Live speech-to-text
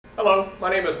Hello, my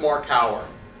name is Mark Howard.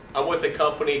 I'm with a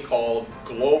company called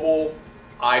Global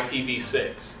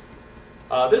IPv6.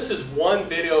 This is one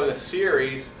video in a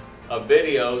series of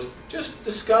videos just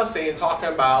discussing and talking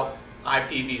about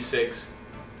IPv6.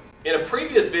 In a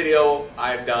previous video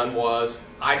I've done was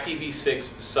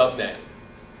IPv6 subnetting.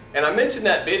 And I mentioned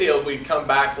that video we'd come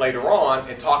back later on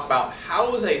and talk about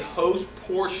how is a host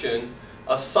portion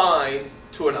assigned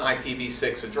to an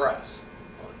IPv6 address.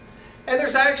 And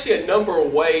there's actually a number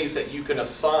of ways that you can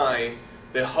assign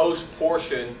the host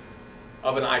portion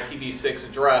of an IPv6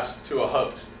 address to a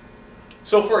host.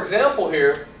 So for example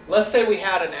here, let's say we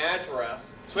had an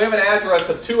address. So we have an address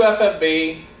of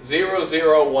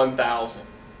 2FFB001000.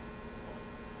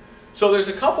 So there's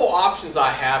a couple options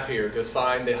I have here to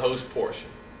assign the host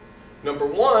portion. Number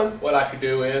one, what I could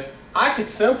do is I could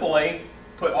simply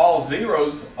put all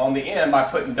zeros on the end by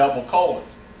putting double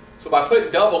colons. So by putting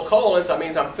double colons, that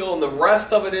means I'm filling the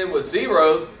rest of it in with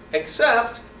zeros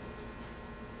except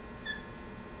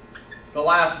the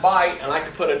last byte, and I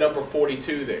could put a number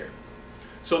 42 there.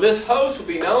 So this host would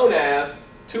be known as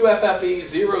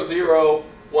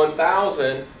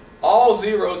 2FFB001000, all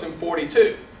zeros and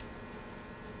 42.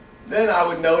 Then I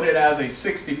would note it as a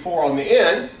 64 on the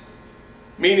end,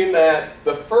 meaning that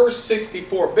the first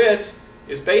 64 bits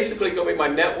is basically going to be my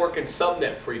network and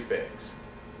subnet prefix.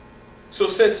 So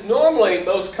since normally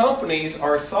most companies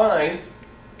are assigned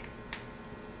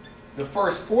the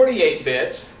first 48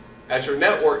 bits as your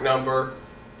network number,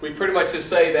 we pretty much just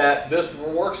say that this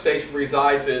workstation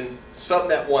resides in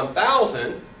subnet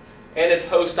 1000 and its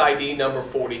host ID number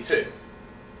 42.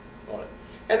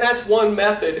 And that's one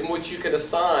method in which you can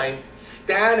assign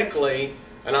statically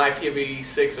an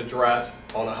IPv6 address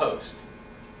on a host.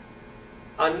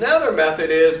 Another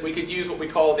method is we could use what we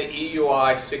call the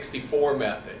EUI64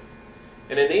 method.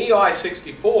 And in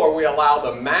EUI64, we allow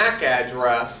the MAC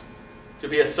address to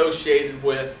be associated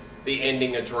with the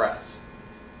ending address.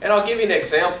 And I'll give you an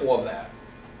example of that.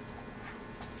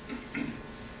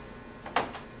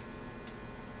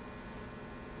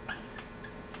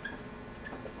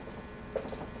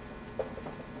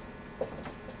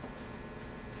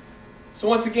 So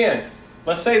once again,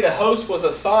 let's say the host was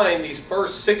assigned these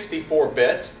first 64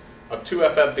 bits of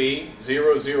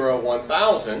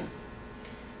 2FFB001000,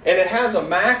 and it has a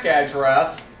MAC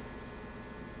address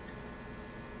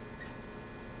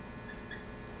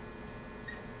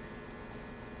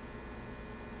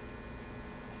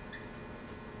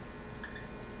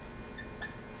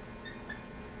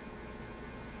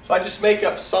so I just make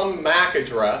up some MAC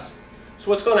address. So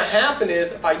what's going to happen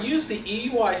is if I use the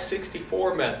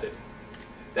EUI64 method,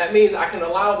 that means I can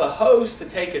allow the host to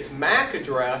take its MAC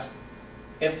address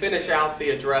and finish out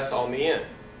the address on the end.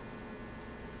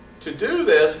 To do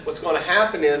this, what's going to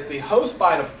happen is the host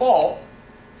by default,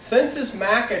 since its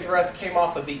MAC address came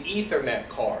off of the Ethernet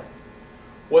card,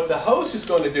 what the host is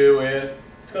going to do is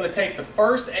it's going to take the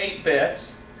first 8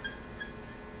 bits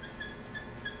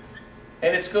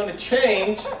and it's going to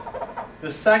change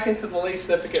the second to the least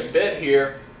significant bit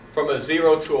here from a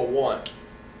 0 to a 1.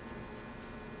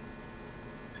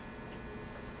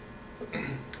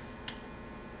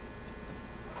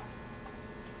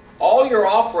 All your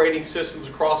operating systems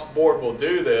across the board will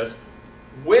do this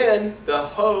when the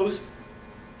host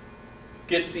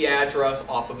gets the address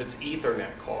off of its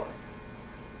Ethernet card.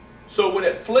 So when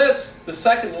it flips the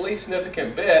second to least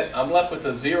significant bit, I'm left with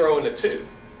a 0 and a 2.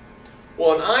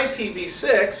 Well, in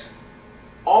IPv6,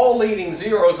 all leading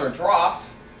zeros are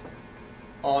dropped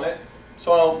on it.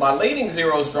 So my leading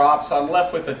zeros drop, so I'm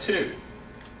left with a 2.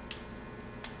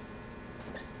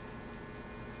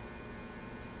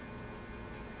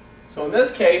 So in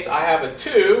this case, I have a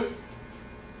 2,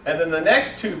 and then the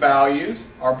next 2 values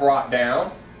are brought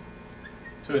down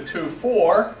to a 2,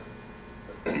 4,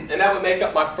 and that would make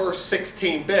up my first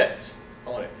 16 bits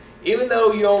on it. Even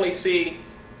though you only see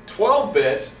 12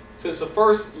 bits, since the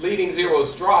first leading zero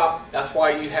is dropped, that's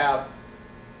why you have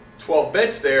 12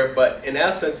 bits there, but in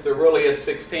essence there really is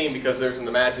 16 because there's an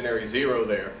imaginary 0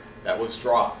 there that was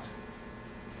dropped.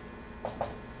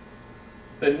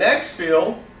 The next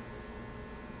field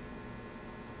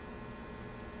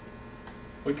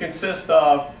would consist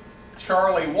of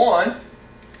Charlie 1.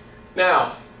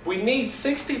 Now, we need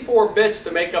 64 bits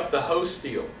to make up the host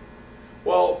field.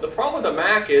 Well, the problem with a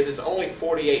MAC is it's only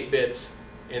 48 bits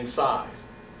in size.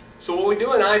 So what we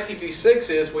do in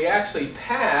IPv6 is we actually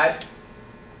pad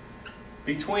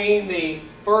between the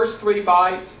first 3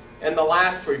 bytes and the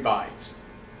last 3 bytes.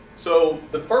 So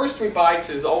the first 3 bytes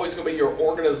is always going to be your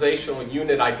organizational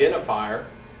unit identifier,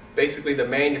 basically the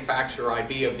manufacturer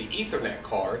ID of the Ethernet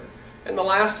card. And the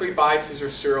last 3 bytes is your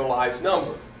serialized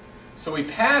number. So we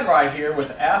pad right here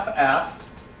with FF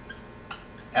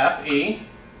FE,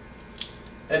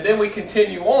 and then we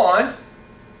continue on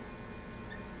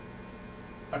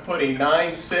by putting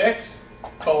 96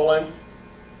 colon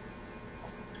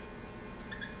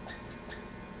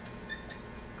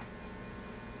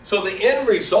so the end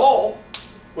result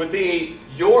would be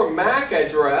your MAC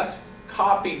address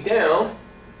copied down.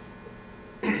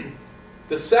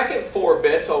 The second 4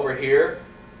 bits over here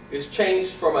is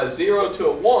changed from a 0 to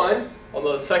a 1 on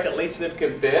the second least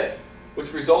significant bit,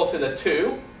 which results in a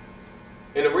 2.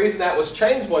 And the reason that was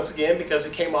changed, once again, because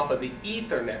it came off of the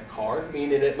Ethernet card,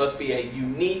 meaning it must be a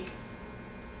unique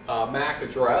MAC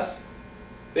address.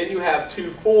 Then you have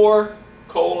 24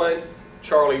 colon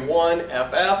Charlie 1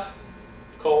 FF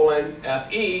colon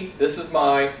FE. This is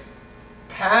my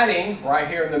padding right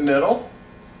here in the middle.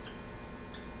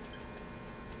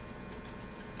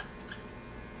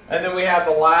 And then we have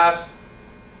the last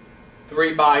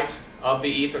 3 bytes of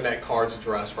the Ethernet card's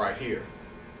address right here.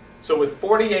 So with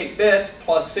 48 bits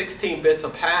plus 16 bits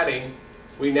of padding,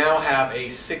 we now have a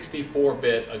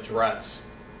 64-bit address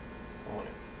on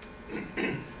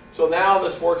it. So now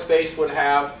this workstation would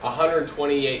have a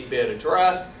 128-bit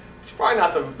address, which is probably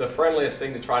not the friendliest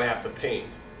thing to try to have to ping.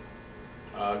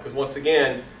 Because once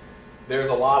again, there's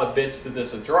a lot of bits to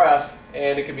this address,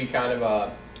 and it can be kind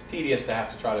of tedious to have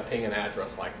to try to ping an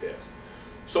address like this.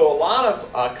 So a lot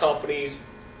of companies,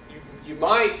 you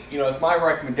might, as my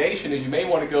recommendation is you may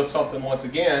want to go something once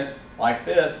again like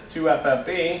this,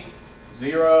 2FFB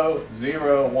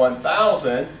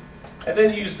 001,000, and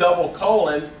then use double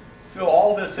colons, fill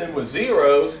all this in with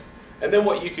zeros, and then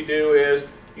what you could do is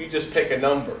you just pick a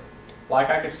number. Like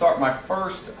I could start my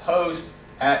first host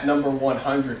at number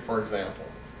 100, for example,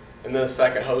 and then the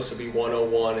second host would be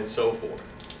 101 and so forth.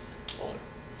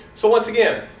 So once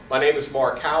again, my name is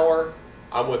Mark Hauer.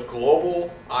 I'm with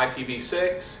Global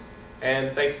IPv6,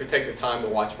 and thank you for taking the time to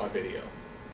watch my video.